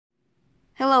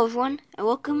Hello everyone, and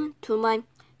welcome to my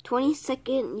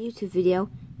 20-second YouTube video.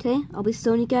 Today, I'll be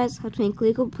showing you guys how to make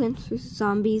Lego Plants vs.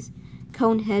 Zombies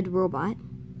Conehead Robot.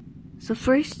 So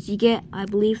first, you get, I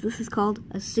believe this is called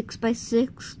a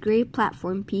 6x6 gray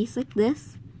platform piece like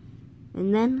this.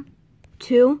 And then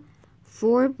 2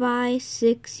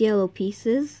 4x6 yellow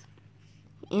pieces.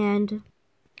 And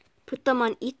put them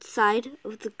on each side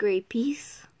of the gray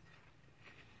piece.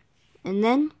 And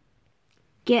then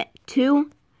get 2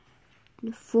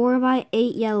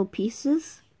 4x8 yellow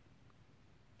pieces.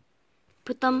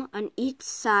 Put them on each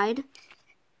side like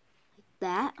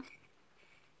that.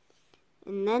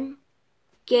 And then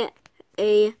get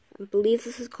I believe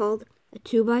this is called a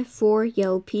 2x4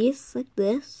 yellow piece like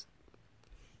this.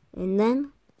 And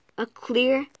then a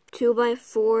clear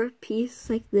 2x4 piece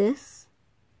like this.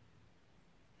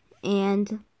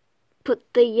 And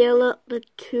put the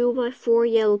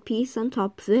 2x4 yellow piece on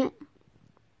top of it.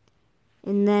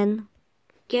 And then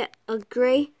get a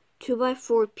gray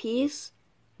 2x4 piece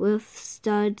with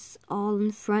studs all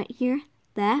in front here,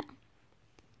 that.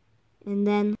 And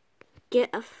then get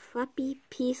a flappy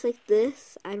piece like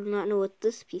this. I do not know what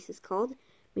this piece is called.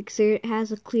 Make sure it has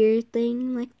a clear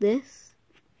thing like this.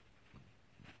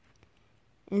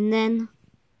 And then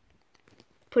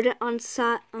put it on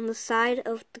the side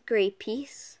of the gray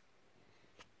piece.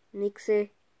 Make sure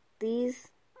these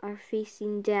are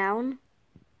facing down.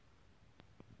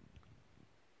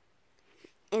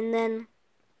 And then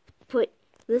put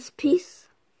this piece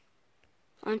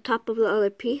on top of the other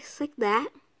piece like that.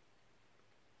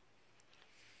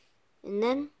 And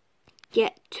then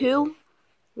get 2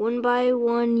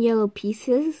 1x1 yellow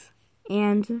pieces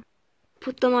and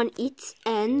put them on each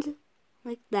end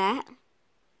like that.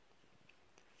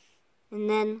 And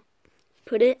then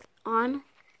put it on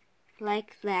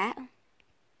like that.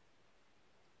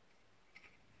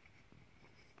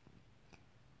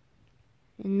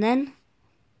 And then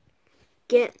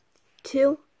get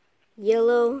 2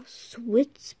 yellow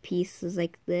switch pieces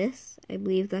like this. I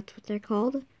believe that's what they're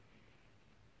called.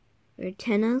 Or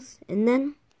antennas. And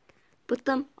then put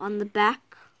them on the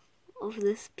back of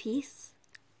this piece.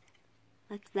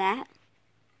 Like that.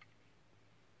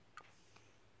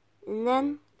 And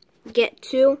then get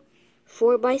 2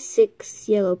 4x6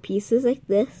 yellow pieces like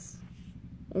this.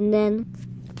 And then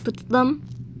put them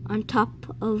on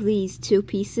top of these 2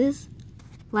 pieces.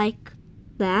 Like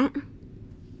that.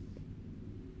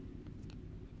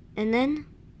 And then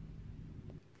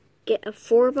get a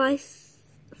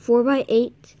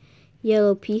 4x8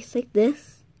 yellow piece like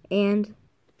this and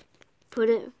put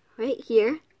it right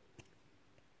here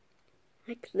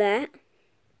like that.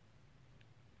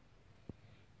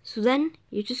 So then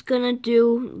you're just gonna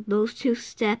do those 2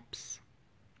 steps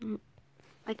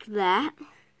like that.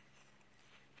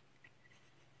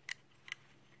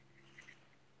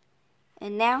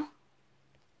 And now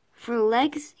for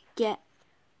legs, get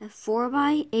a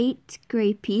 4x8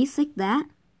 gray piece like that,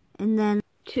 and then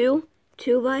 2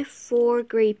 2x4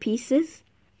 gray pieces,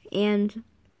 and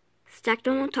stack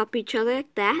them on top of each other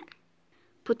like that.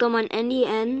 Put them on any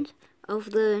end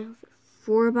of the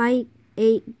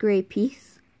 4x8 gray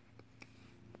piece,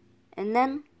 and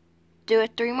then do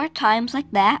it 3 more times like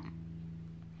that,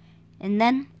 and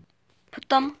then put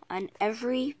them on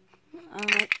every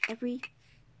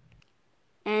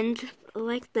end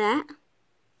like that.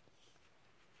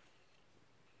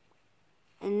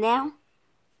 And now,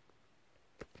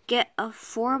 get a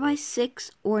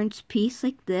 4x6 orange piece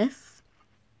like this.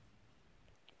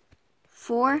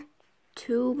 4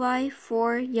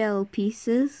 2x4 yellow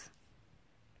pieces.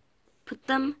 Put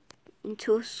them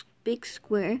into a big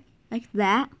square like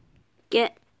that.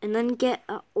 And then get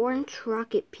an orange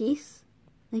rocket piece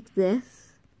like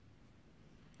this.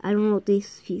 I don't know what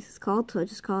this piece is called, so I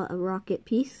just call it a rocket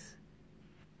piece.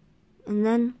 And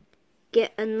then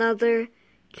get another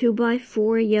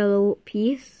 2x4 yellow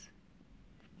piece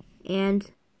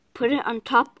and put it on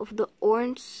top of the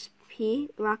orange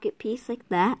rocket piece like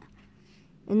that,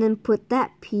 and then put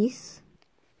that piece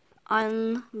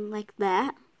on like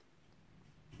that,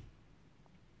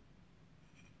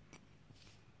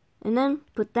 and then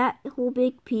put that whole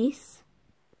big piece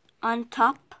on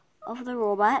top of the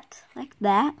robot like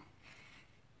that,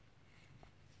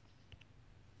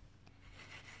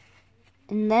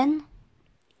 and then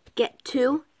get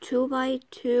 2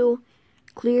 2x2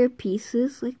 clear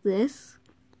pieces like this,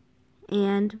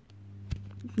 and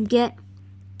get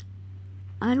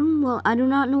I do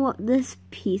not know what this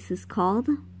piece is called,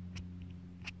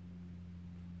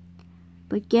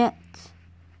 but get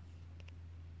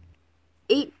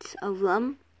 8 of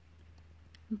them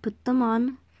and put them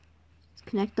on.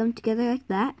 Connect them together like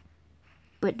that,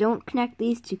 but don't connect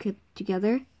these two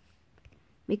together.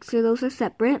 make sure those are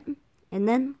separate, and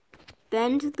then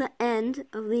bend the end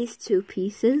of these two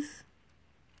pieces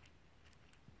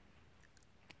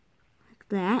like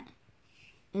that,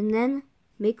 and then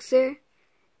make sure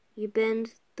you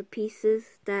bend the pieces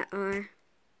that are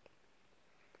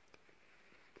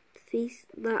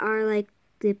like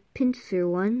the pincer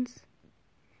ones,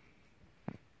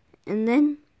 and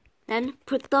then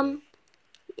put them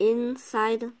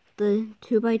inside the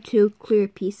 2x2 clear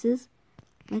pieces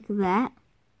like that,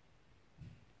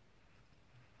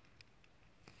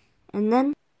 and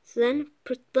then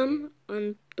put them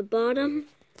on the bottom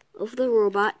of the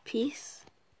robot piece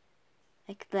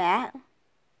like that,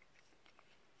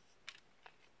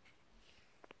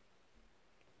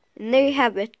 and there you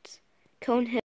have it, Conehead.